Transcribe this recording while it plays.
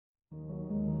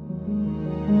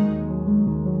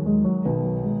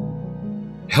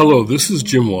Hello, this is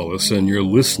Jim Wallace, and you're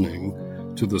listening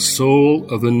to The Soul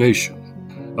of the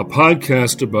Nation, a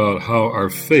podcast about how our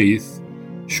faith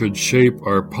should shape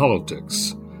our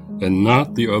politics and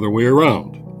not the other way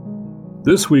around.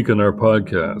 This week on our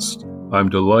podcast, I'm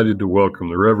delighted to welcome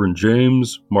the Reverend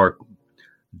James Martin,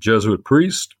 Jesuit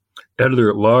priest,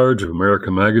 editor-at-large of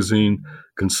America Magazine,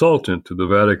 consultant to the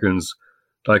Vatican's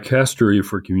Dicastery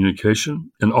for Communication,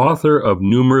 and author of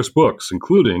numerous books,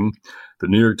 including the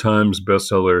New York Times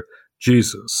bestseller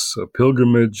Jesus, A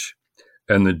Pilgrimage,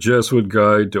 and the Jesuit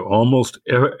Guide to Almost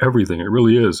Everything. It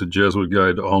really is a Jesuit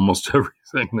guide to almost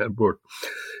everything, that book.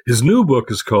 His new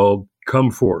book is called Come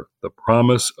Forth, The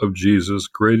Promise of Jesus'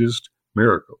 Greatest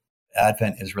Miracle.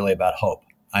 Advent is really about hope.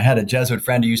 I had a Jesuit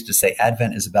friend who used to say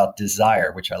Advent is about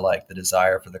desire, which I like, the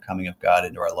desire for the coming of God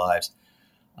into our lives.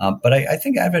 But I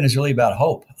think Advent is really about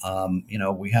hope.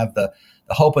 We have the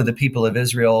hope of the people of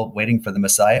Israel waiting for the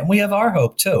Messiah. And we have our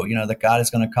hope, too, that God is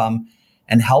going to come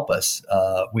and help us.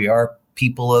 We are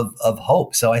people of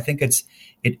hope. So I think it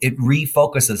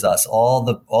refocuses us. All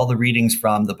the readings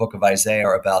from the book of Isaiah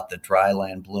are about the dry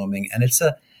land blooming. And it's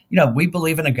we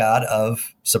believe in a God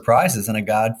of surprises and a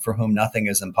God for whom nothing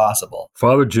is impossible.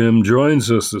 Father Jim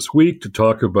joins us this week to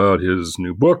talk about his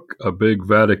new book, a big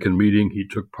Vatican meeting he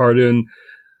took part in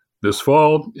this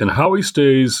fall, and how he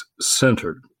stays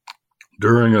centered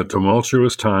during a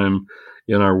tumultuous time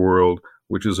in our world,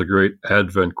 which is a great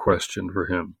Advent question for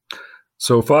him.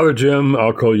 So, Father Jim,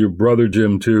 I'll call you Brother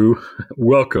Jim too.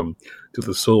 Welcome to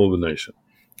the Soul of the Nation.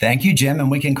 Thank you, Jim,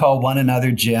 and we can call one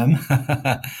another Jim.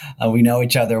 We know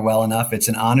each other well enough. It's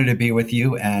an honor to be with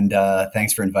you, and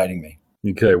thanks for inviting me.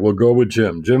 Okay, we'll go with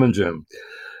Jim and Jim.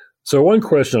 So one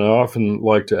question I often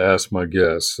like to ask my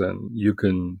guests, and you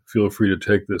can feel free to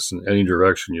take this in any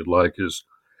direction you'd like, is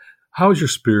how is your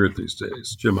spirit these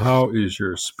days? Jim, how is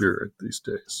your spirit these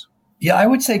days? Yeah, I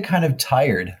would say kind of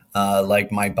tired,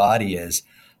 like my body is.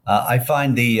 I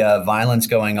find the violence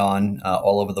going on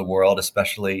all over the world,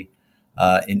 especially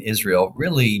in Israel,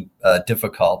 really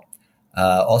difficult.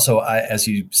 Also, as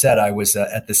you said, I was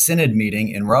at the Synod meeting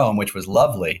in Rome, which was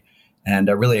lovely and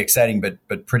really exciting,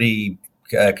 but pretty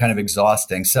kind of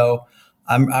exhausting. So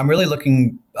I'm really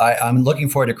looking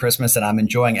forward to Christmas, and I'm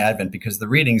enjoying Advent because the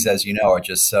readings, as you know, are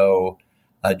just so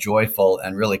joyful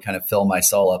and really kind of fill my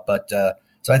soul up. But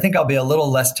so I think I'll be a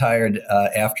little less tired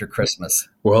after Christmas.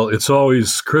 Well,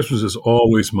 Christmas is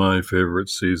always my favorite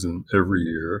season every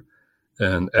year.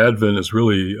 And Advent is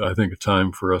really, I think, a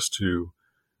time for us to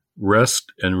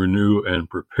rest and renew and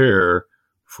prepare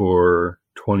for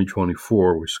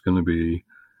 2024, which is going to be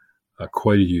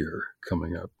quite a year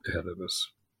coming up ahead of us.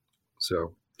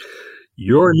 So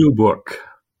your new book,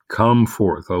 Come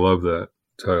Forth, I love that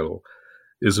title,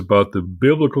 is about the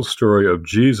biblical story of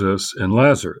Jesus and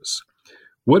Lazarus.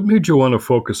 What made you want to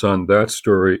focus on that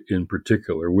story in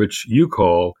particular, which you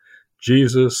call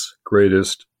Jesus'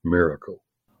 greatest miracle?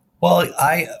 Well,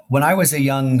 when I was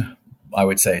I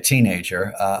would say a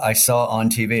teenager, I saw on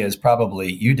TV, as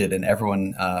probably you did and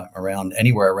everyone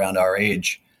anywhere around our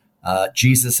age,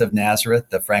 Jesus of Nazareth,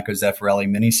 the Franco Zeffirelli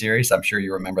miniseries. I'm sure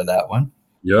you remember that one.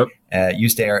 Yep.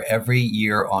 Used to air every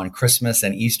year on Christmas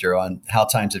and Easter on How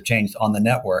Times Have Changed on the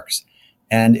networks.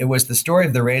 And it was the story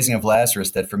of the raising of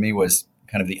Lazarus that for me was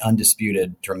kind of the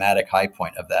undisputed dramatic high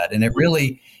point of that. And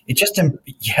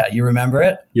you remember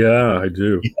it? Yeah, I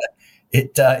do.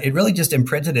 Yeah. It really just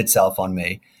imprinted itself on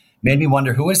me, made me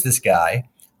wonder, who is this guy?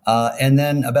 And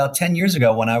then about 10 years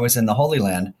ago, when I was in the Holy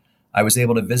Land, I was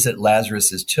able to visit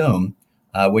Lazarus's tomb,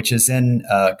 which is in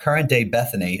current-day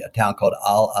Bethany, a town called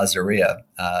Al-Azariah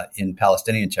in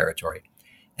Palestinian territory.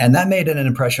 And that made an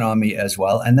impression on me as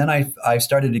well. And then I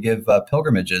started to give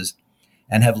pilgrimages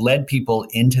and have led people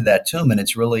into that tomb, and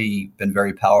it's really been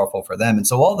very powerful for them. And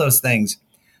so all those things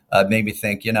made me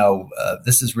think,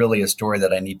 this is really a story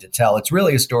that I need to tell. It's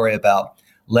really a story about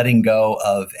letting go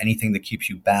of anything that keeps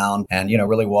you bound and,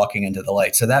 really walking into the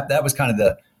light. So that was kind of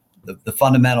the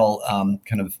fundamental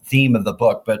kind of theme of the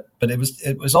book. But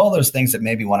it was all those things that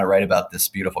made me want to write about this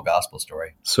beautiful gospel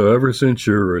story. So ever since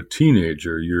you're a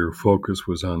teenager, your focus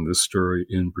was on this story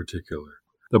in particular.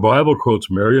 The Bible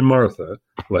quotes Mary and Martha,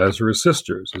 Lazarus'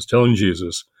 sisters, as telling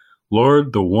Jesus,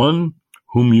 "Lord, the one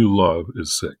whom you love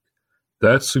is sick."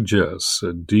 That suggests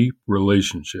a deep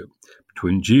relationship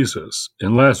between Jesus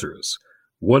and Lazarus.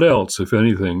 What else, if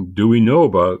anything, do we know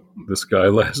about this guy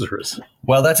Lazarus?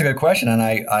 Well, that's a good question. And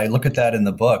I look at that in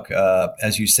the book.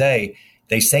 As you say,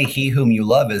 they say he whom you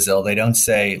love is ill. They don't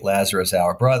say Lazarus,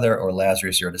 our brother, or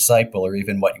Lazarus, your disciple, or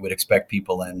even what you would expect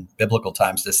people in biblical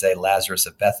times to say, Lazarus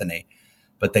of Bethany.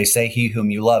 But they say he whom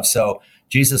you love. So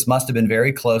Jesus must have been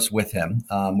very close with him.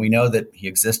 We know that he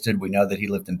existed. We know that he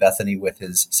lived in Bethany with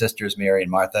his sisters, Mary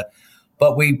and Martha.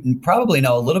 But we probably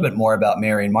know a little bit more about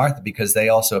Mary and Martha because they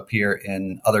also appear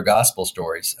in other gospel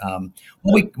stories.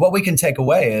 What we can take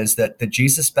away is that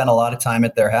Jesus spent a lot of time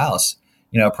at their house,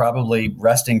 probably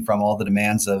resting from all the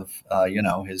demands of,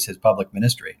 his public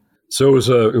ministry. So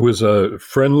it was a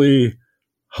friendly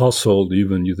household,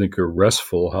 even you think a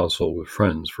restful household with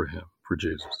friends for him, for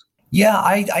Jesus. Yeah,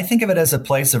 I think of it as a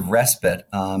place of respite.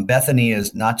 Bethany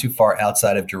is not too far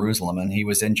outside of Jerusalem, and he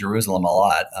was in Jerusalem a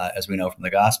lot, as we know from the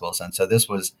Gospels. And so this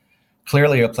was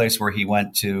clearly a place where he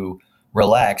went to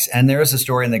relax. And there is a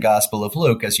story in the Gospel of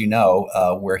Luke, as you know,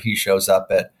 where he shows up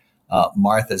at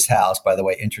Martha's house. By the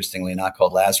way, interestingly, not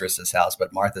called Lazarus's house,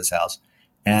 but Martha's house.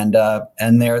 And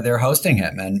they're hosting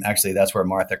him. And actually, that's where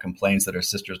Martha complains that her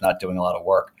sister's not doing a lot of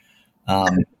work.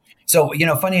 So,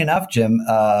 funny enough, Jim,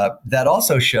 that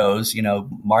also shows,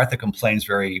 Martha complains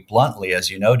very bluntly, as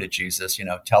you know, to Jesus,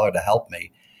 tell her to help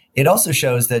me. It also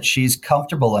shows that she's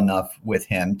comfortable enough with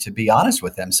him to be honest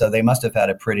with him. So they must have had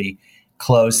a pretty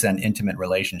close and intimate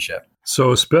relationship.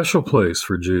 So a special place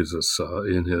for Jesus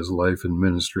in his life and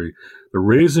ministry. The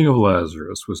raising of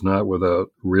Lazarus was not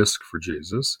without risk for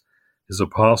Jesus. His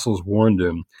apostles warned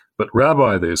him, but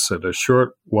Rabbi, they said, a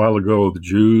short while ago, the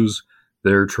Jews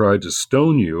there tried to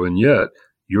stone you, and yet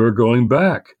you're going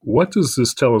back. What does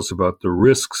this tell us about the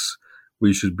risks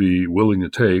we should be willing to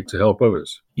take to help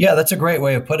others? Yeah, that's a great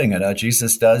way of putting it.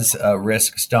 Jesus does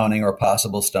risk stoning or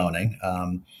possible stoning.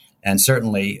 And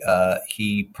certainly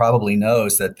he probably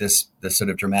knows that this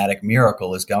sort of dramatic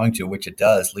miracle is going to, which it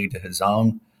does, lead to his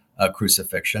own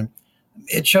crucifixion.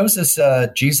 It shows us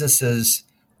Jesus's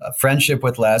friendship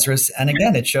with Lazarus. And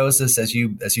again, it shows us, as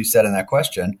you said in that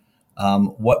question,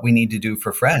 what we need to do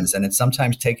for friends. And it's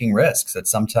sometimes taking risks. It's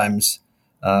sometimes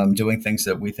doing things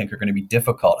that we think are going to be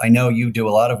difficult. I know you do a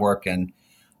lot of work in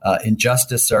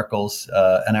justice circles.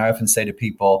 And I often say to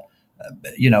people,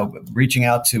 reaching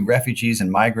out to refugees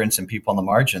and migrants and people on the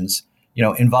margins,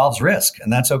 involves risk.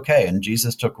 And that's okay. And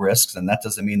Jesus took risks. And that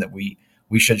doesn't mean that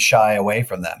we should shy away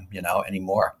from them,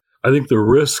 anymore. I think the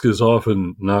risk is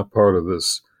often not part of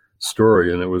this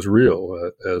story, and it was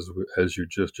real, as you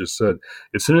just said.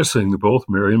 It's interesting that both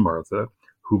Mary and Martha,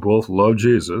 who both loved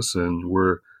Jesus and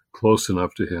were close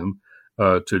enough to him,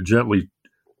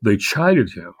 they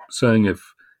chided him, saying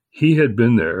if he had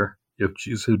been there, if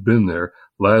Jesus had been there,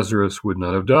 Lazarus would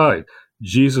not have died.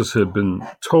 Jesus had been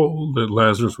told that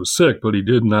Lazarus was sick, but he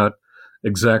did not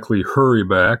exactly hurry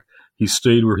back. He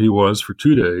stayed where he was for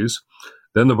 2 days.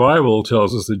 Then the Bible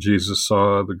tells us that Jesus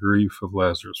saw the grief of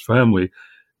Lazarus' family,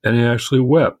 and he actually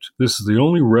wept. This is the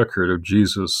only record of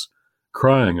Jesus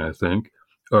crying, I think.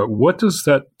 What does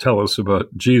that tell us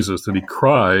about Jesus, that he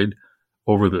cried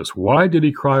over this? Why did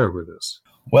he cry over this?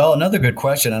 Well, another good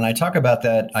question. And I talk about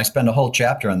that. I spend a whole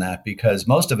chapter on that because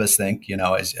most of us think,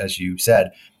 as you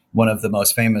said, one of the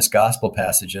most famous gospel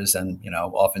passages and,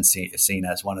 often seen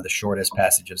as one of the shortest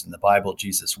passages in the Bible,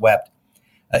 Jesus wept,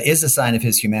 is a sign of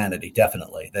his humanity,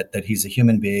 definitely, that he's a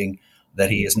human being, that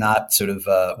he is not sort of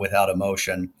without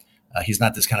emotion. He's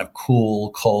not this kind of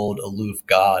cool, cold, aloof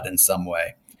God in some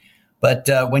way. But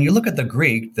when you look at the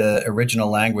Greek, the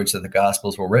original language that the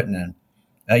Gospels were written in,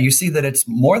 you see that it's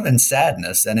more than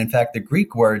sadness. And in fact, the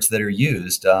Greek words that are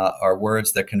used are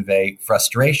words that convey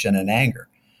frustration and anger.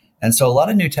 And so a lot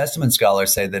of New Testament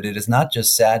scholars say that it is not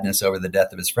just sadness over the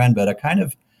death of his friend, but a kind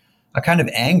of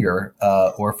anger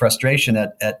or frustration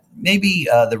at maybe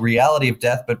the reality of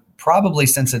death, but probably,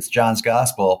 since it's John's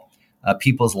gospel,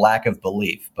 people's lack of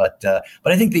belief. But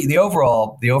I think the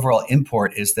overall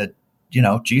import is that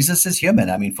Jesus is human.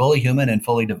 I mean, fully human and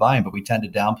fully divine, but we tend to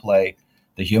downplay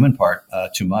the human part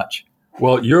too much.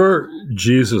 Well, your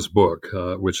Jesus book,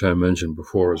 which I mentioned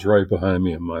before, is right behind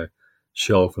me in my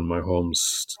shelf in my home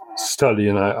study,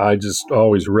 and I just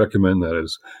always recommend that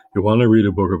as you want to read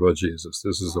a book about Jesus.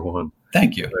 This is the one.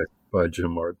 Thank you. By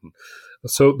Jim Martin.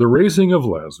 So the raising of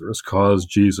Lazarus caused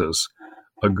Jesus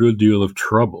a good deal of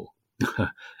trouble,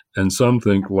 and some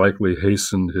think likely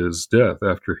hastened his death.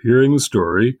 After hearing the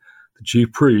story, the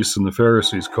chief priests and the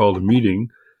Pharisees called a meeting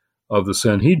of the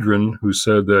Sanhedrin, who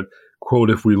said that, quote,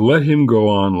 if we let him go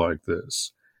on like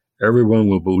this, everyone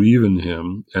will believe in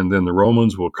him, and then the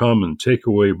Romans will come and take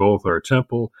away both our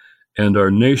temple and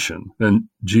our nation. Then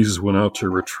Jesus went out to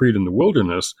retreat in the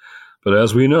wilderness, but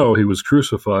as we know, he was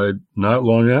crucified not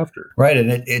long after. Right,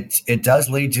 and it does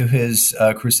lead to his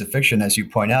crucifixion, as you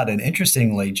point out. And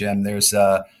interestingly, Jim, there's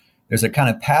a kind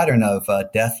of pattern of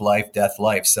death, life, death,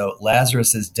 life. So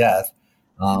Lazarus's death,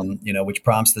 which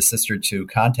prompts the sister to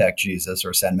contact Jesus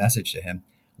or send message to him,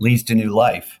 leads to new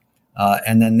life.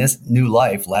 And then this new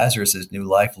life, Lazarus's new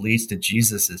life, leads to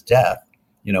Jesus's death,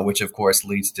 which of course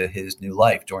leads to his new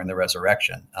life during the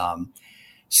resurrection.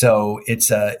 So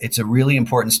it's a really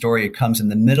important story. It comes in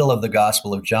the middle of the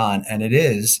Gospel of John, and it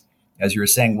is, as you were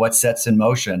saying, what sets in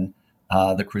motion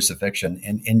the crucifixion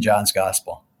in John's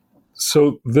Gospel.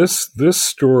 So this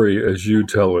story, as you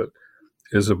tell it,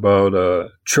 is about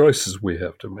choices we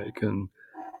have to make. And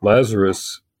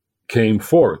Lazarus came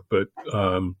forth, but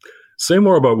say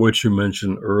more about what you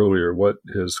mentioned earlier, what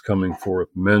his coming forth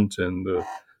meant and the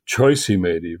choice he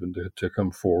made even to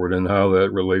come forward, and how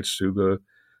that relates to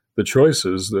the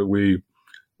choices that we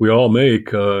all make,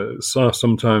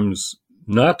 sometimes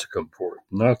not to come forward,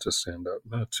 not to stand up,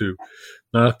 not to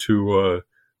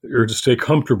or to stay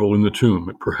comfortable in the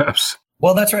tomb, perhaps.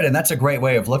 Well, that's right. And that's a great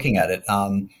way of looking at it.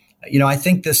 I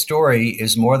think this story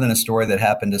is more than a story that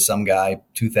happened to some guy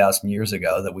 2,000 years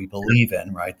ago that we believe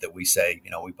in, right? That we say,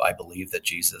 I believe that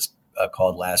Jesus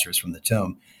called Lazarus from the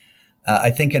tomb. I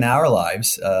think in our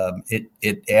lives,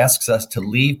 it asks us to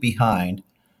leave behind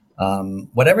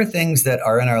whatever things that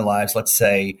are in our lives, let's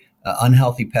say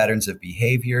unhealthy patterns of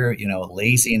behavior,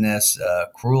 laziness,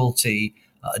 cruelty,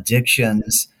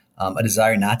 addictions, a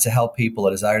desire not to help people,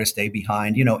 a desire to stay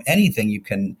behind, anything you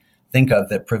can think of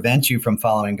that prevents you from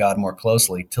following God more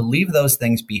closely, to leave those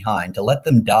things behind, to let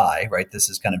them die, right? This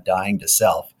is kind of dying to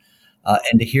self,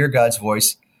 and to hear God's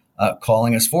voice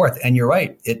calling us forth. And you're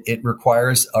right, it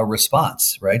requires a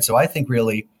response, right? So I think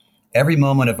really every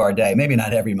moment of our day, maybe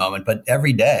not every moment, but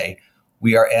every day,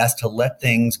 we are asked to let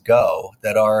things go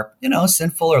that are,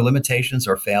 sinful or limitations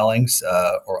or failings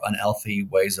or unhealthy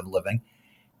ways of living,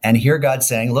 and hear God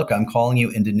saying, look, I'm calling you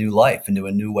into new life, into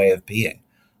a new way of being,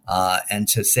 and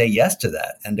to say yes to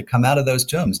that and to come out of those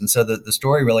tombs. And so the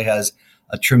story really has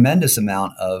a tremendous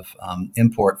amount of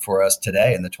import for us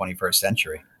today in the 21st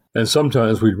century. And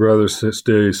sometimes we'd rather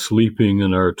stay sleeping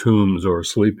in our tombs or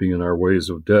sleeping in our ways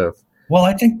of death. Well,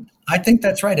 I think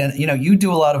that's right. And, you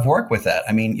do a lot of work with that.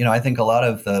 I mean, I think a lot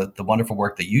of the wonderful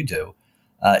work that you do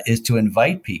is to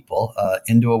invite people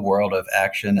into a world of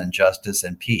action and justice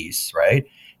and peace, right?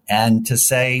 And to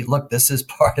say, look, this is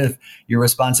part of your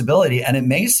responsibility. And it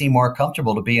may seem more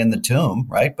comfortable to be in the tomb,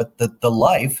 right? But the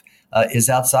life is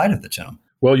outside of the tomb.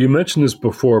 Well, you mentioned this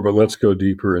before, but let's go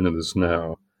deeper into this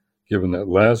now, given that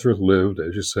Lazarus lived,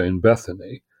 as you say, in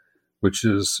Bethany, which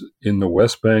is in the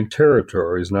West Bank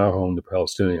territory, is now home to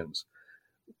Palestinians.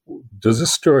 Does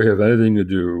this story have anything to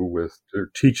do with, or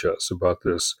teach us about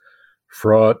this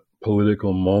fraught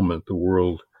political moment the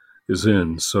world is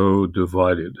in, so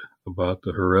divided, about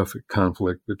the horrific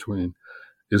conflict between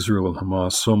Israel and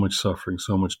Hamas, so much suffering,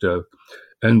 so much death,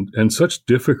 and such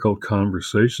difficult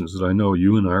conversations that I know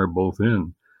you and I are both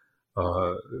in?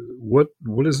 What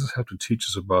does this have to teach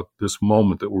us about this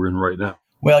moment that we're in right now?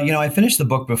 Well, I finished the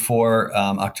book before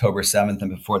October 7th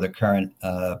and before the current,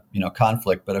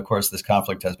 conflict. But of course, this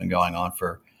conflict has been going on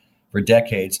for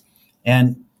decades.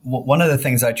 And one of the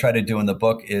things I try to do in the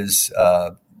book is,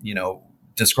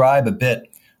 describe a bit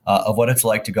of what it's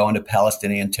like to go into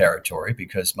Palestinian territory,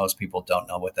 because most people don't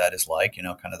know what that is like,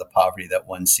 kind of the poverty that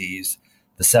one sees,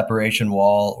 the separation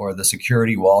wall or the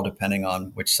security wall, depending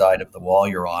on which side of the wall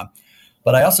you're on.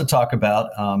 But I also talk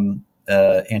about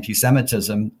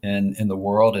anti-Semitism in the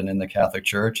world and in the Catholic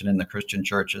Church and in the Christian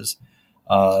churches,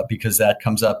 because that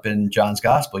comes up in John's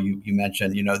Gospel. You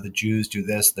mentioned, the Jews do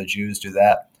this, the Jews do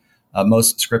that.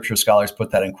 Most scripture scholars put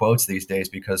that in quotes these days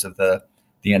because of the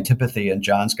antipathy in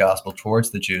John's Gospel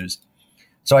towards the Jews.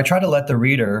 So I try to let the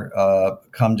reader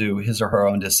come to his or her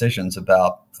own decisions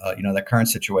about, the current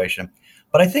situation.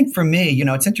 But I think for me,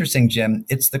 it's interesting, Jim,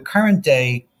 it's the current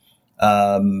day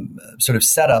sort of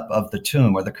setup of the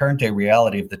tomb, or the current day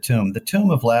reality of the tomb. The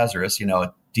tomb of Lazarus,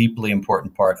 a deeply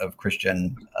important part of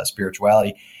Christian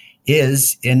spirituality,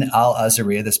 is in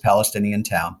Al-Azariah, this Palestinian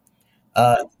town.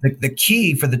 The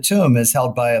key for the tomb is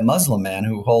held by a Muslim man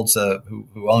who owns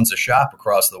a shop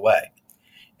across the way.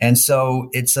 And so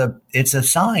it's a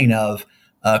sign of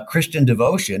Christian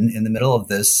devotion in the middle of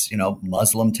this,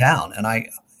 Muslim town. And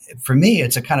for me,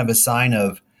 it's a kind of a sign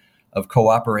of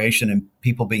cooperation and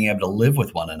people being able to live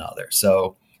with one another.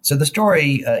 So the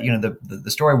story,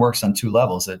 the story works on two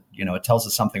levels. It tells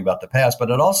us something about the past, but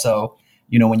it also,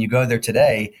 when you go there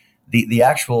today, the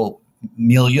actual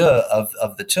milieu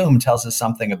of the tomb tells us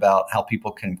something about how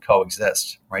people can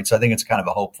coexist, right? So I think it's kind of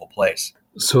a hopeful place.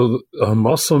 So a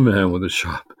Muslim man with a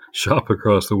shop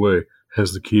across the way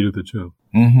has the key to the tomb.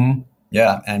 Mm-hmm.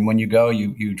 Yeah, and when you go,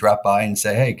 you drop by and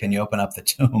say, "Hey, can you open up the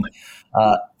tomb?"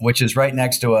 Which is right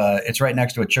next to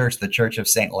a church, the Church of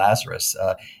Saint Lazarus.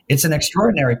 It's an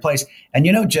extraordinary place, and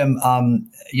Jim,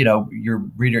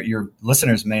 your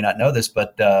listeners may not know this,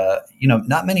 but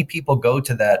not many people go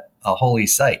to that holy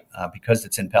site because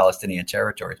it's in Palestinian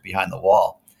territory, it's behind the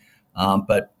wall.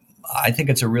 But I think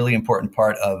it's a really important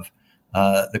part of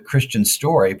the Christian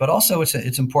story, but also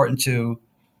it's important to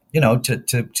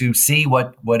to see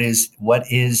what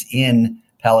is in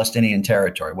Palestinian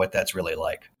territory, what that's really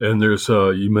like. And there's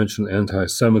you mentioned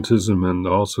anti-Semitism and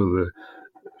also the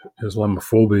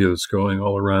Islamophobia that's going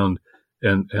all around,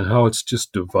 and how it's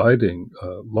just dividing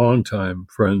longtime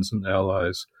friends and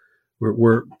allies,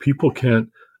 where people can't.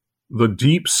 The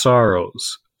deep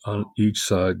sorrows on each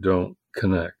side don't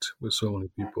connect with so many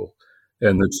people,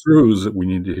 and the truths that we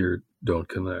need to hear don't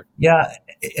connect. Yeah,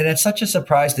 and it's such a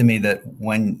surprise to me that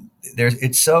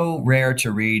it's so rare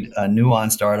to read a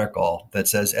nuanced article that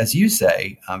says, as you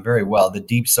say, very well, the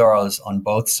deep sorrows on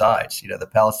both sides. The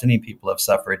Palestinian people have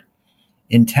suffered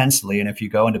intensely, and if you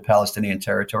go into Palestinian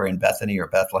territory in Bethany or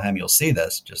Bethlehem, you'll see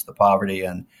this, just the poverty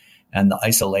and the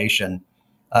isolation.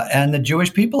 And the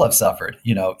Jewish people have suffered,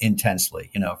 intensely,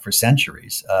 for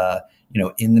centuries,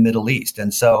 in the Middle East,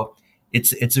 and so.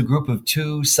 It's a group of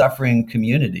two suffering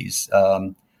communities.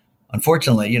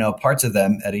 Unfortunately, parts of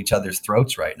them at each other's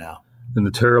throats right now. And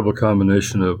the terrible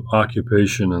combination of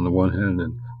occupation on the one hand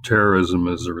and terrorism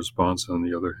as a response on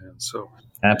the other hand. So,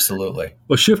 absolutely.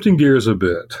 Well, shifting gears a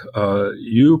bit,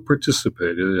 you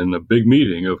participated in a big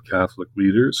meeting of Catholic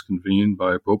leaders convened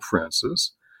by Pope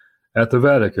Francis at the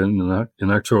Vatican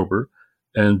in October.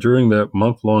 And during that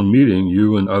month-long meeting,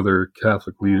 you and other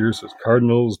Catholic leaders as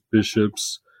cardinals,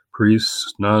 bishops,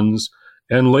 priests, nuns,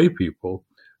 and lay people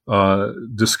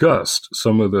discussed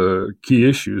some of the key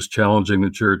issues challenging the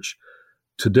church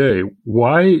today.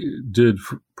 Why did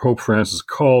Pope Francis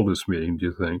call this meeting, do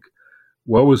you think?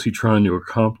 What was he trying to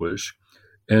accomplish?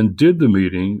 And did the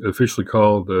meeting, officially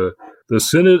called the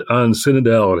Synod on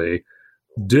Synodality,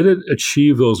 did it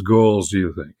achieve those goals, do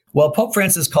you think? Well, Pope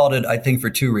Francis called it, I think, for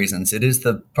two reasons. It is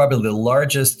probably the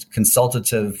largest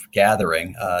consultative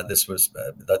gathering. This was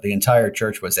the entire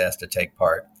church was asked to take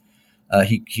part.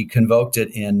 He convoked it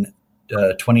in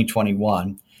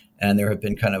 2021, and there have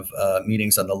been kind of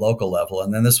meetings on the local level.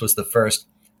 And then this was the first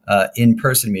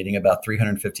in-person meeting, about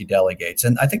 350 delegates.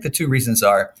 And I think the two reasons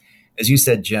are, as you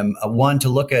said, Jim, one, to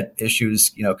look at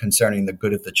issues concerning the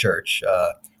good of the church,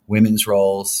 women's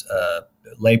roles,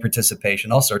 lay participation,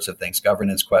 all sorts of things,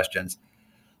 governance questions,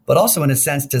 but also in a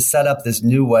sense to set up this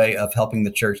new way of helping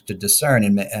the church to discern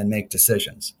and make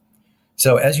decisions.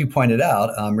 So as you pointed out,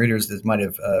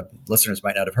 listeners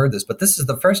might not have heard this, but this is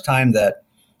the first time that,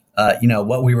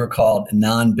 what we were called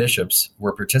non-bishops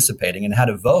were participating and had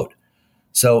a vote.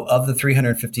 So of the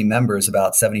 350 members,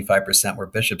 about 75% were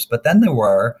bishops, but then there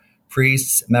were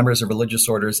priests, members of religious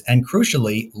orders, and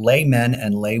crucially, laymen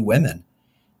and lay women,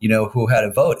 who had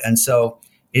a vote. And so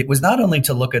it was not only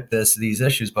to look at these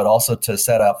issues, but also to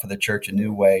set out for the church a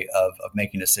new way of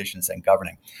making decisions and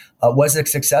governing. Was it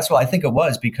successful? I think it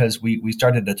was, because we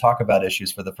started to talk about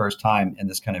issues for the first time in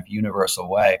this kind of universal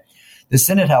way. The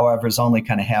Synod, however, is only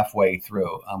kind of halfway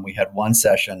through. We had one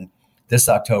session this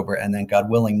October, and then God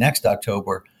willing, next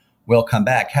October, we'll come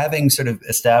back, having sort of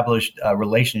established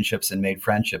relationships and made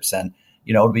friendships. And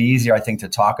it'll be easier, I think, to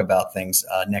talk about things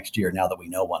next year now that we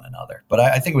know one another. But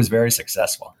I think it was very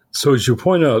successful. So as you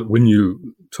point out, when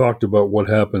you talked about what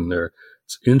happened there,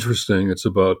 it's interesting. It's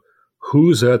about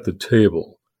who's at the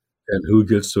table and who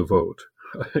gets to vote.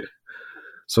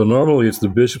 So normally it's the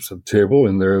bishops at the table,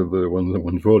 and they're the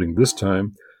ones voting. This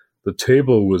time, the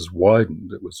table was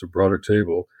widened. It was a broader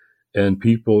table, and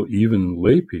people, even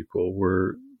lay people,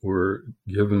 were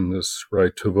given this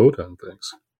right to vote on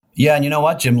things. Yeah, and you know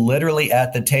what, Jim? Literally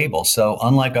at the table. So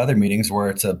unlike other meetings where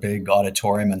it's a big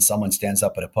auditorium and someone stands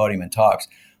up at a podium and talks,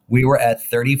 we were at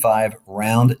 35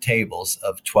 round tables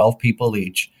of 12 people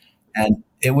each. And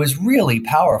it was really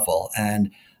powerful.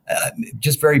 And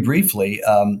just very briefly,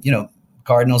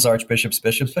 cardinals, archbishops,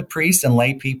 bishops, but priests and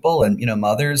lay people and,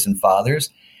 mothers and fathers.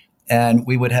 And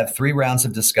we would have 3 rounds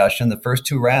of discussion. The first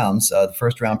 2 rounds, the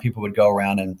first round, people would go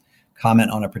around and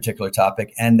comment on a particular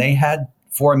topic. And they had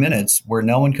 4 minutes where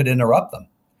no one could interrupt them.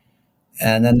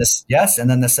 And then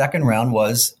the second round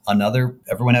was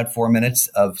everyone had 4 minutes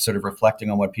of sort of reflecting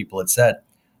on what people had said,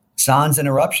 sans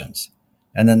interruptions.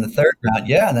 And then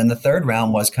the third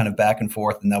round was kind of back and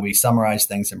forth. And then we summarized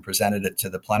things and presented it to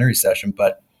the plenary session.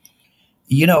 But,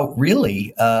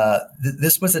 really,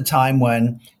 this was a time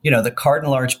when, the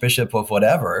cardinal archbishop of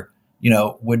whatever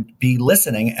would be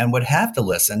listening and would have to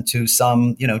listen to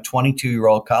some,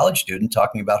 22-year-old college student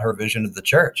talking about her vision of the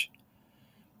church.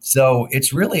 So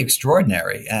it's really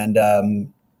extraordinary. And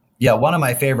one of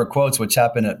my favorite quotes, which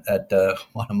happened at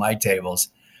one of my tables,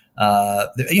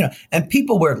 and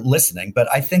people were listening,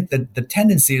 but I think that the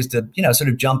tendency is to, sort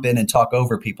of jump in and talk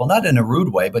over people, not in a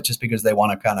rude way, but just because they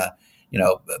want to kind of,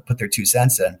 put their 2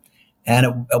 cents in.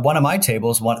 And at one of my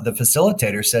tables, one of the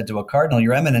facilitators said to a cardinal,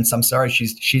 "Your Eminence, I'm sorry,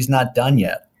 she's not done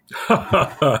yet."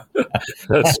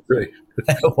 That's great.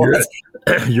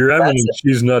 Your Eminence,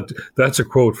 she's not. That's a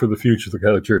quote for the future of the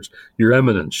Catholic Church. Your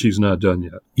Eminence, she's not done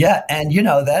yet. Yeah, and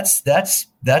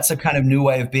that's a kind of new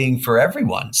way of being for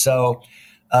everyone. So,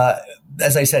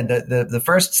 as I said, the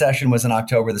first session was in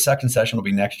October. The second session will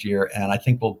be next year, and I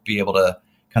think we'll be able to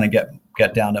kind of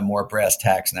get down to more brass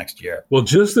tacks next year. Well,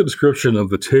 just the description of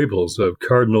the tables of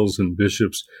cardinals and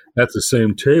bishops at the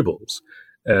same tables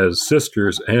as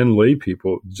sisters and lay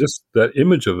people, just that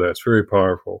image of that's very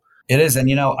powerful. It is.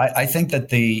 And, I think that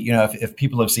if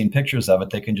people have seen pictures of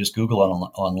it, they can just Google it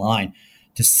online.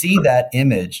 To see that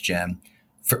image, Jim,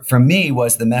 for me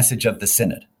was the message of the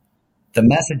synod. The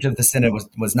message of the synod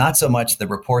was not so much the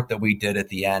report that we did at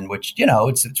the end, which,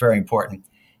 it's very important.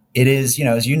 It is,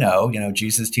 as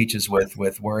Jesus teaches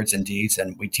with words and deeds,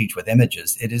 and we teach with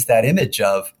images. It is that image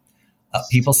of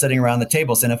people sitting around the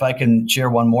tables. And if I can share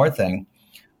one more thing,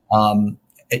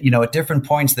 at different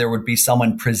points, there would be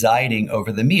someone presiding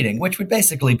over the meeting, which would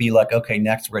basically be like, okay,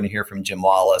 next we're going to hear from Jim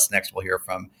Wallace. Next we'll hear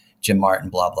from Jim Martin,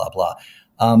 blah, blah, blah.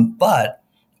 But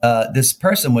this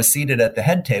person was seated at the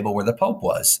head table where the Pope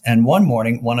was. And one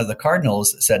morning, one of the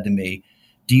cardinals said to me,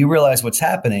 "Do you realize what's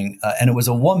happening?" And it was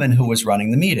a woman who was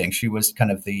running the meeting. She was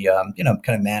kind of the, kind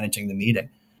of managing the meeting.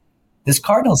 This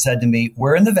cardinal said to me,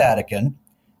 "We're in the Vatican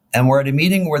and we're at a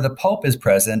meeting where the Pope is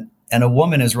present and a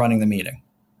woman is running the meeting,"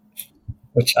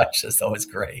 which I just thought was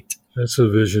great. That's a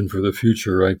vision for the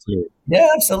future right there. Yeah,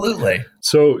 absolutely.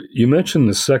 So you mentioned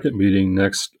the second meeting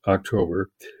next October.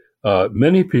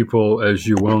 Many people, as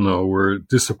you well know, were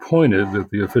disappointed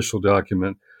that the official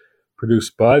document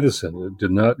produced by the Synod did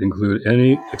not include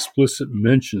any explicit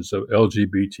mentions of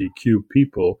LGBTQ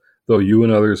people, though you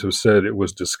and others have said it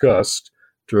was discussed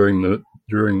during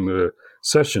the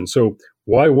session. So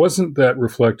why wasn't that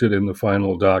reflected in the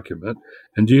final document?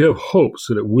 And do you have hopes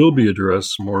that it will be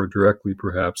addressed more directly,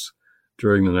 perhaps,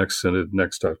 during the next Synod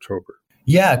next October?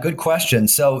 Yeah, good question.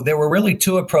 So there were really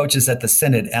 2 approaches at the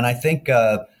Synod, and I think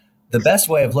the best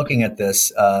way of looking at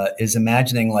this is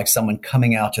imagining like someone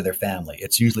coming out to their family.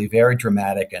 It's usually very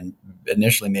dramatic and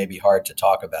initially maybe hard to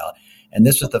talk about. And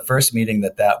this was the first meeting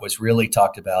that was really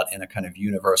talked about in a kind of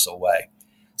universal way.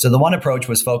 So the one approach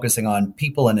was focusing on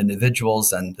people and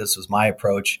individuals, and this was my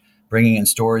approach, bringing in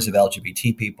stories of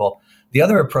LGBT people. The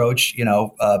other approach,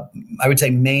 I would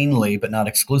say mainly, but not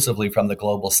exclusively from the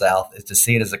global South, is to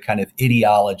see it as a kind of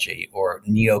ideology or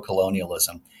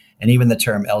neo-colonialism. And even the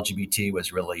term LGBT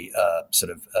was really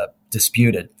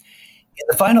disputed. In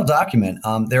the final document,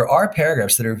 there are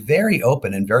paragraphs that are very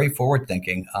open and very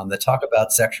forward-thinking that talk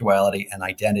about sexuality and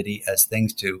identity as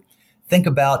things to think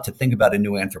about a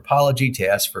new anthropology, to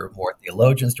ask for more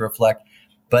theologians to reflect.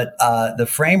 But the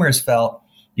framers felt,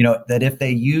 that if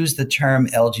they used the term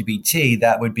LGBT,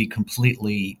 that would be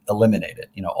completely eliminated,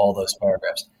 all those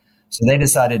paragraphs. So they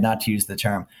decided not to use the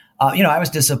term. I was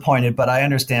disappointed, but I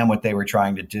understand what they were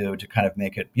trying to do to kind of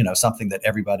make it, something that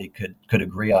everybody could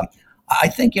agree on. I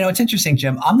think, it's interesting,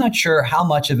 Jim. I'm not sure how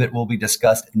much of it will be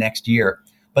discussed next year.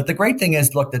 But the great thing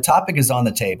is, look, the topic is on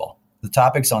the table. The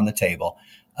topic's on the table.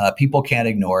 People can't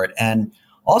ignore it. And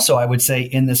also, I would say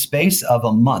in the space of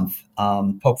a month,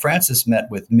 Pope Francis met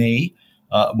with me,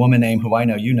 a woman named who I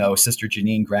know, Sister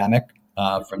Janine Gramick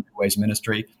from New Ways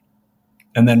Ministry,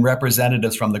 and then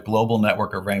representatives from the Global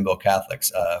Network of Rainbow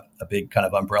Catholics, a big kind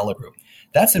of umbrella group.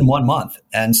 That's in 1 month.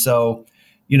 And so,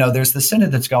 there's the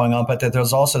synod that's going on, but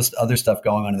there's also other stuff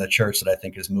going on in the church that I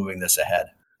think is moving this ahead.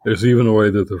 There's even a way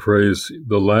that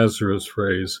the Lazarus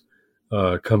phrase,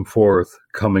 come forth,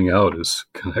 coming out, is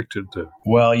connected to.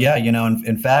 Well, yeah,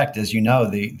 in fact, as you know,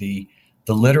 the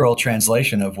literal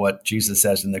translation of what Jesus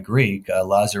says in the Greek,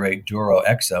 Lazare duro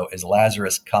exo, is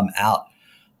Lazarus come out.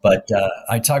 But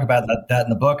I talk about that in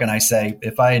the book, and I say,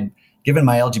 if I had given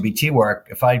my LGBT work,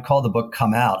 if I had called the book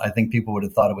Come Out, I think people would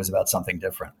have thought it was about something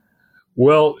different.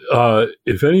 Well,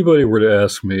 if anybody were to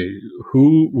ask me,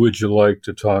 who would you like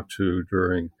to talk to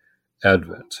during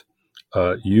Advent?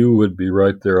 You would be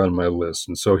right there on my list.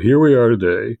 And so here we are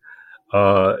today,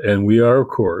 and we are, of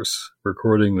course,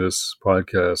 recording this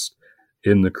podcast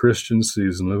in the Christian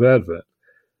season of Advent.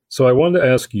 So I wanted to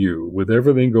ask you, with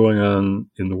everything going on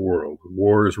in the world,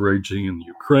 wars raging in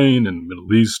Ukraine and the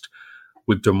Middle East,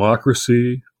 with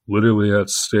democracy literally at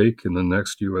stake in the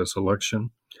next U.S.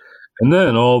 election. And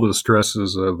then all the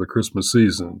stresses of the Christmas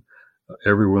season,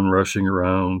 everyone rushing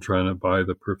around trying to buy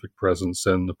the perfect present,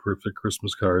 send the perfect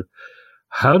Christmas card.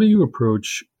 How do you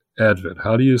approach Advent?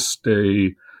 How do you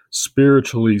stay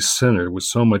spiritually centered with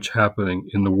so much happening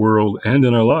in the world and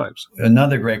in our lives?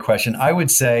 Another great question. I would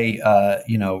say,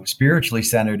 spiritually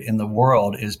centered in the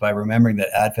world is by remembering that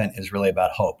Advent is really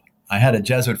about hope. I had a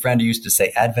Jesuit friend who used to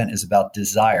say Advent is about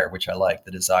desire, which I like,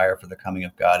 the desire for the coming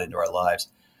of God into our lives.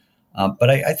 But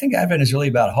I think Advent is really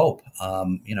about hope.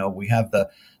 We have the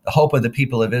hope of the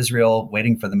people of Israel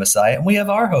waiting for the Messiah, and we have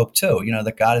our hope too,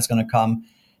 that God is going to come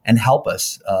and help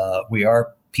us. We are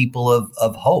people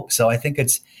of hope. So I think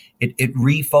it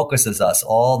refocuses us.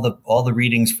 All the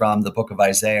readings from the book of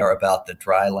Isaiah are about the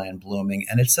dry land blooming.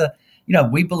 And it's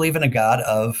we believe in a God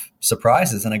of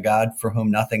surprises and a God for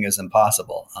whom nothing is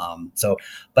impossible.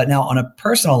 But now on a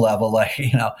personal level,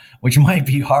 which might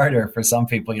be harder for some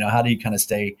people, how do you kind of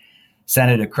stay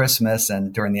centered at Christmas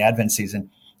and during the Advent season?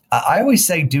 I always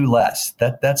say do less.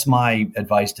 That's my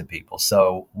advice to people.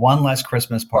 So one less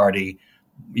Christmas party,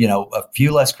 a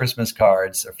few less Christmas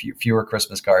cards, fewer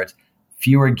Christmas cards,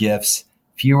 fewer gifts,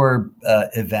 fewer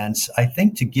events. I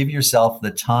think to give yourself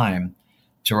the time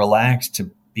to relax,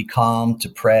 to be calm, to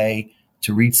pray,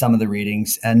 to read some of the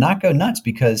readings and not go nuts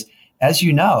because as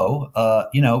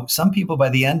some people by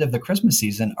the end of the Christmas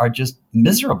season are just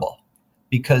miserable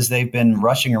because they've been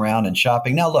rushing around and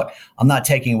shopping. Now, look, I'm not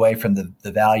taking away from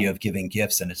the value of giving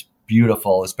gifts, and it's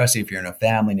beautiful, especially if you're in a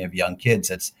family and you have young kids.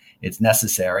 It's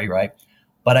necessary, right?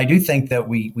 But I do think that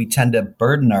we tend to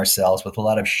burden ourselves with a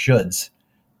lot of shoulds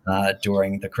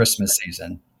during the Christmas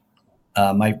season.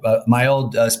 My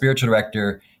old spiritual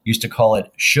director used to call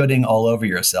it shoulding all over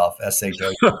yourself,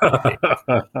 S-H-O.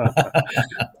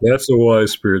 That's a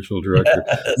wise spiritual director.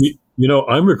 Yes.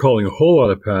 I'm recalling a whole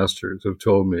lot of pastors have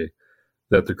told me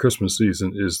that the Christmas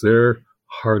season is their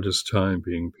hardest time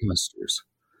being pastors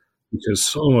because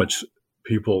so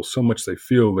much they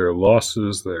feel their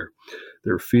losses,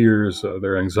 their fears,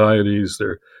 their anxieties,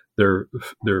 their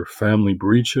family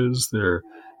breaches, their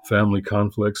family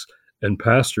conflicts, and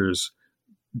pastors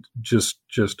just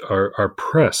are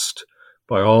pressed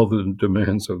by all the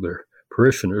demands of their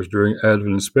parishioners during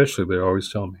Advent, especially, they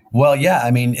always tell me. Well, yeah,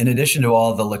 I mean, in addition to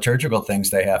all the liturgical things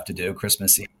they have to do,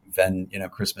 Christmas Eve and,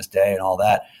 Christmas Day and all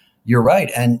that, you're right.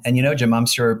 And Jim, I'm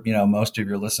sure, most of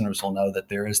your listeners will know that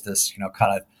there is this,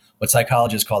 kind of what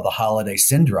psychologists call the holiday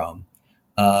syndrome,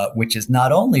 which is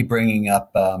not only bringing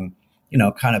up,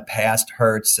 kind of past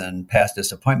hurts and past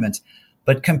disappointments,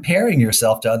 but comparing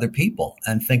yourself to other people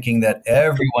and thinking that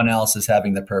everyone else is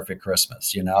having the perfect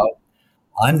Christmas.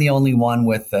 I'm the only one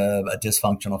with a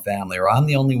dysfunctional family, or I'm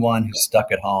the only one who's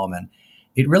stuck at home. And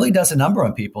it really does a number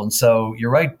on people. And so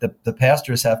you're right. The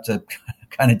pastors have to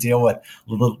kind of deal with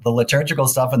the liturgical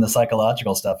stuff and the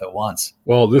psychological stuff at once.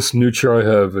 Well, this new chair I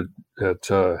have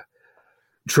at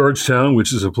Georgetown,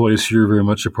 which is a place you're very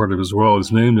much a part of as well,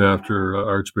 is named after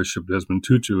Archbishop Desmond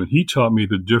Tutu. And he taught me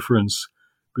the difference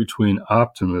between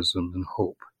optimism and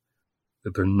hope,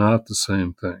 that they're not the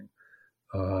same thing.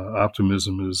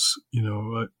 Optimism is,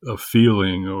 a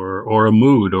feeling or a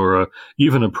mood or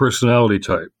even a personality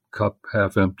type, cup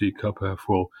half empty, cup half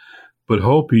full. But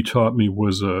hope, he taught me,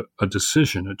 was a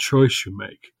decision, a choice you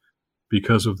make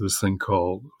because of this thing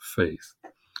called faith.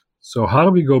 So how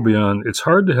do we go beyond? It's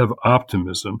hard to have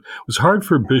optimism. It was hard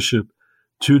for Bishop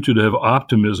Tutu to have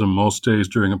optimism most days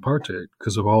during apartheid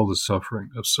because of all the suffering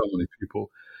of so many people.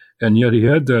 And yet he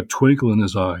had that twinkle in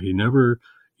his eye.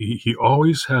 He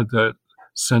always had that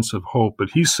sense of hope.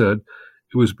 But he said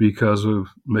it was because of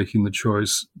making the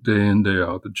choice day in, day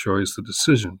out, the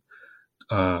decision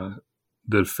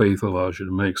that faith allows you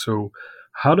to make. So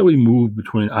how do we move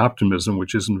between optimism,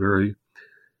 which isn't very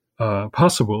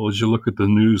possible as you look at the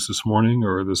news this morning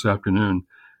or this afternoon,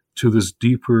 to this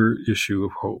deeper issue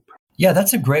of hope? Yeah,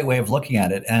 that's a great way of looking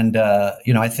at it. And,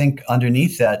 I think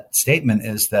underneath that statement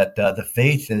is that the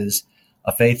faith is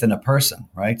a faith in a person,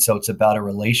 right? So it's about a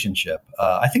relationship.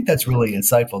 I think that's really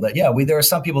insightful that, there are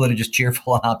some people that are just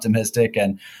cheerful and optimistic.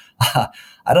 And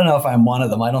I don't know if I'm one of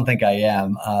them. I don't think I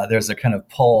am. There's a kind of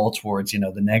pull towards,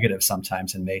 the negative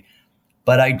sometimes in me.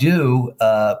 But I do,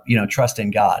 trust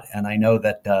in God. And I know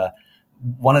that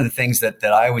one of the things that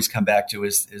I always come back to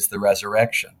is the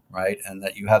resurrection, right? And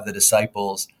that you have the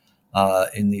disciples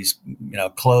in these,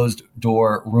 closed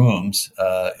door rooms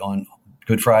on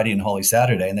Good Friday and Holy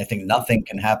Saturday, and they think nothing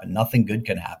can happen, nothing good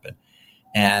can happen.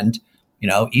 And,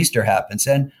 Easter happens.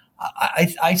 And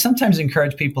I sometimes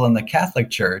encourage people in the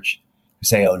Catholic Church who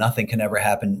say, oh, nothing can ever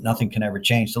happen, nothing can ever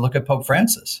change, to look at Pope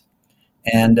Francis.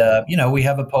 And, we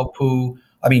have a pope who,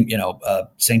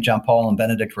 St. John Paul and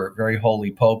Benedict were very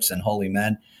holy popes and holy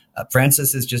men.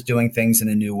 Francis is just doing things in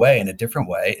a new way, in a different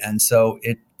way. And so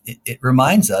it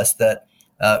reminds us that,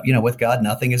 with God,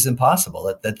 nothing is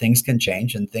impossible, that things can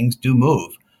change and things do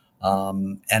move.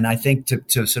 And I think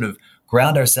to sort of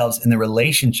ground ourselves in the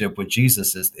relationship with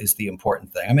Jesus is the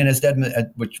important thing. I mean,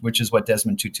 which is what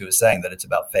Desmond Tutu is saying, that it's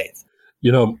about faith.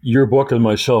 Your book on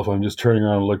my shelf, I'm just turning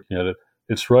around and looking at it.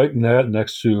 It's right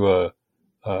next to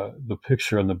the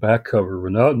picture on the back cover of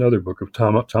another book of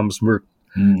Thomas Merton.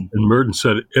 And Merton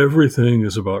said, everything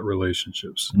is about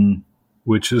relationships,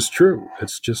 which is true.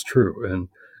 It's just true.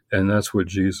 And that's what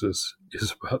Jesus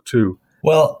is about too.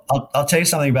 Well, I'll tell you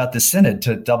something about the Synod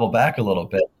to double back a little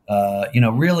bit.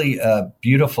 Really a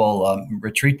beautiful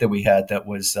retreat that we had that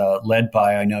was led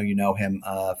by, I know you know him,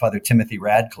 Father Timothy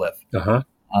Radcliffe,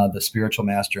 the spiritual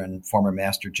master and former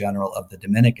master general of the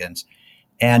Dominicans.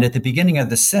 And at the beginning of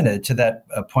the Synod, to that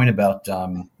point about,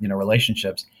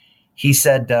 relationships, he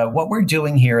said, what we're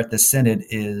doing here at the Synod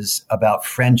is about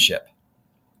friendship,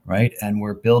 right? And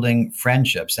we're building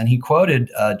friendships. And he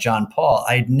quoted John Paul.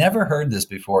 I had never heard this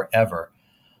before, ever.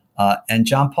 And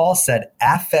John Paul said,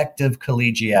 affective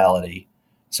collegiality,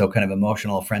 so kind of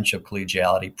emotional friendship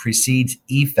collegiality, precedes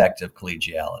effective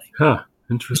collegiality. Huh,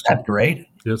 interesting. Isn't that great?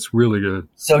 That's really good.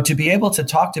 So to be able to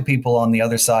talk to people on the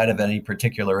other side of any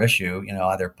particular issue,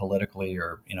 either politically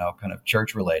or, kind of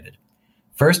church related,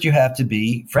 first you have to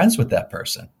be friends with that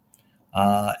person.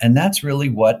 And that's really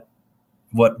what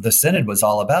the Synod was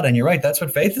all about. And you're right, that's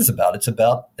what faith is about. It's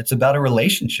about a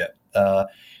relationship.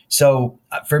 So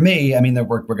for me, I mean,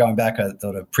 we're going back to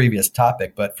the previous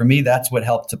topic, but for me, that's what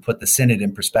helped to put the Synod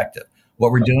in perspective.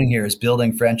 What we're doing here is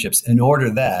building friendships in order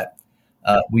that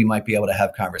we might be able to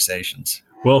have conversations.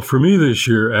 Well, for me this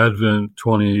year, Advent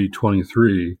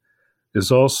 2023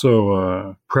 is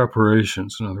also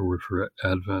preparations, another word for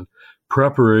Advent,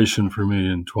 preparation for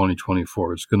me in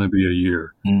 2024. It's going to be a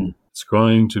year. It's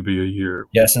going to be a year.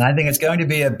 Yes, and I think it's going to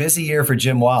be a busy year for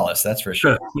Jim Wallace, that's for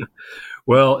sure.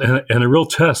 Well, and a real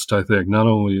test, I think, not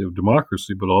only of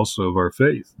democracy, but also of our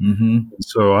faith.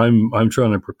 So I'm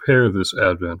trying to prepare this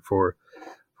Advent for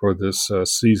this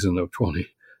season of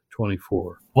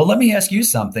 2024. Well, let me ask you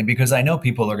something, because I know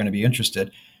people are going to be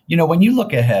interested. When you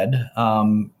look ahead,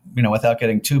 without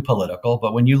getting too political,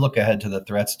 but when you look ahead to the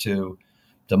threats to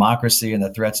democracy and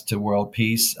the threats to world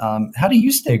peace, how do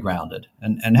you stay grounded?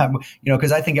 And how,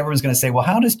 because I think everyone's going to say, well,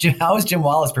 how is Jim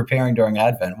Wallace preparing during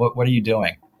Advent? What are you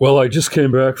doing? Well, I just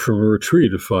came back from a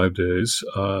retreat of 5 days,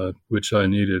 which I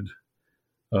needed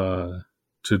to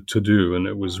do, and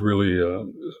it was really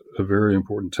a very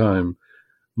important time,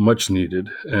 much needed.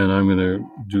 And I'm going to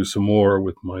do some more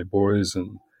with my boys,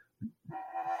 and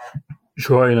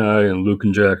Troy and I and Luke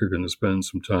and Jack are going to spend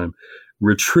some time.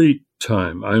 Retreat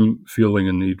time. I'm feeling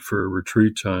a need for a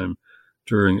retreat time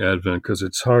during Advent, because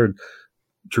it's hard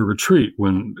to retreat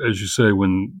when, as you say,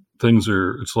 when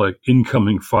it's like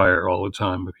incoming fire all the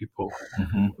time, but people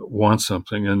want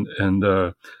something.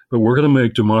 But we're going to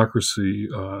make democracy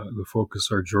the focus,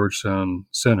 our Georgetown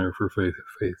Center for Faith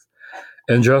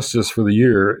and Justice for the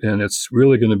year. And it's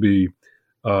really going to be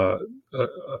a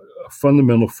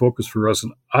fundamental focus for us.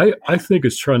 And I think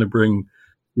it's trying to bring,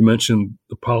 you mentioned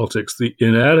the politics, the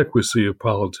inadequacy of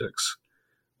politics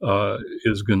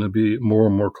is going to be more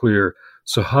and more clear.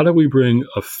 So how do we bring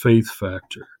a faith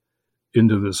factor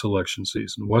into this election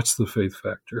season? What's the faith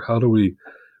factor? How do we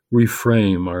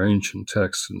reframe our ancient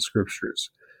texts and scriptures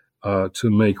to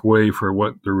make way for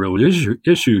what the real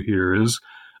issue here is,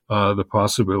 the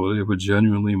possibility of a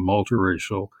genuinely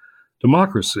multiracial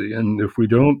democracy? And if we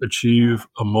don't achieve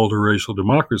a multiracial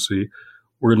democracy,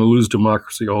 we're going to lose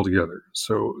democracy altogether.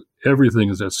 So everything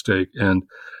is at stake. And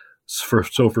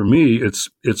for me,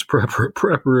 it's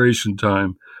preparation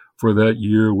time for that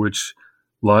year which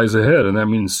lies ahead. And that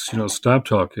means, stop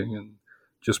talking and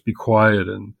just be quiet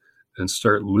and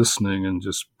start listening and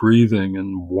just breathing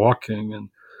and walking and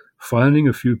finding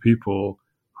a few people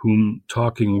whom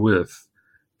talking with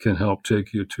can help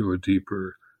take you to a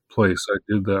deeper place. I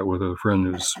did that with a friend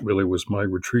who's really was my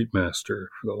retreat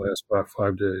master for the last about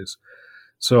 5 days.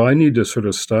 So I need to sort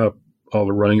of stop all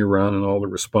the running around and all the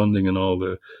responding and all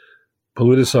the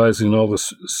politicizing and all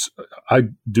this. I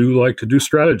do like to do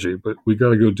strategy, but we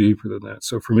got to go deeper than that.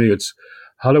 So for me, it's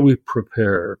how do we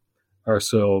prepare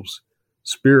ourselves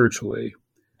spiritually,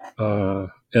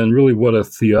 and really what a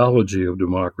theology of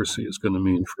democracy is going to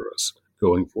mean for us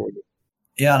going forward.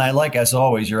 Yeah, and I like, as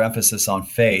always, your emphasis on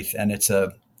faith. And it's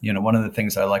one of the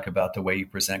things I like about the way you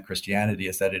present Christianity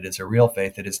is that it is a real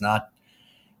faith. It is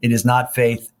not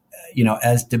faith,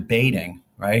 as debating,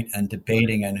 right? And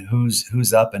debating and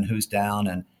who's up and who's down.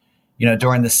 And,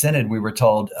 during the synod, we were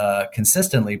told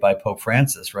consistently by Pope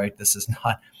Francis, right? This is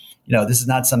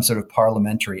not some sort of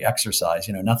parliamentary exercise,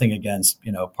 nothing against,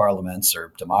 parliaments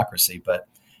or democracy, but,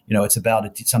 it's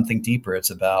about something deeper.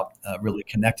 It's about really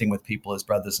connecting with people as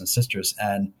brothers and sisters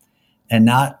and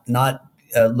not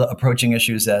approaching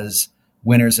issues as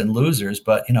winners and losers,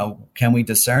 but, can we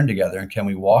discern together and can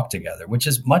we walk together, which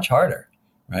is much harder,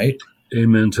 right?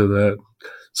 Amen to that.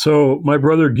 So, my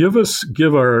brother, give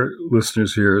our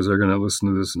listeners here, as they're going to listen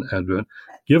to this in Advent,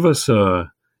 give us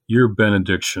your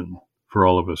benediction for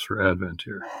all of us for Advent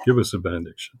here. Give us a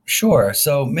benediction. Sure.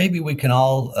 So maybe we can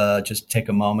all just take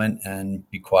a moment and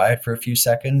be quiet for a few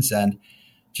seconds and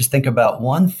just think about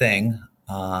one thing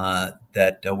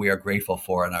that we are grateful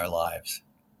for in our lives.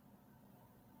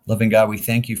 Loving God, we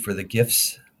thank you for the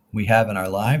gifts we have in our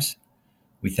lives.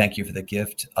 We thank you for the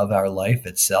gift of our life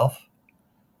itself.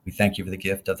 We thank you for the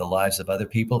gift of the lives of other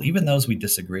people, even those we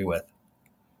disagree with.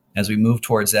 As we move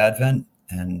towards Advent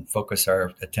and focus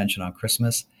our attention on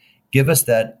Christmas, give us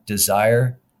that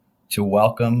desire to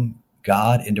welcome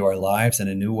God into our lives in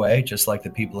a new way, just like the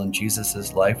people in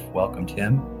Jesus' life welcomed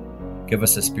him. Give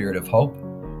us a spirit of hope.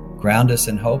 Ground us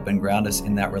in hope and ground us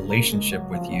in that relationship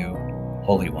with you,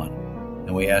 Holy One.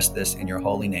 And we ask this in your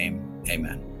holy name.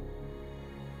 Amen.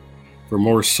 For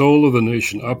more Soul of the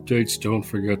Nation updates, don't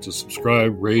forget to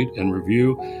subscribe, rate, and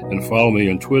review, and follow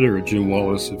me on Twitter at Jim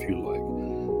Wallace if you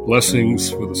like. Blessings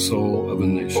for the soul of the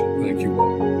nation. Thank you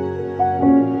all.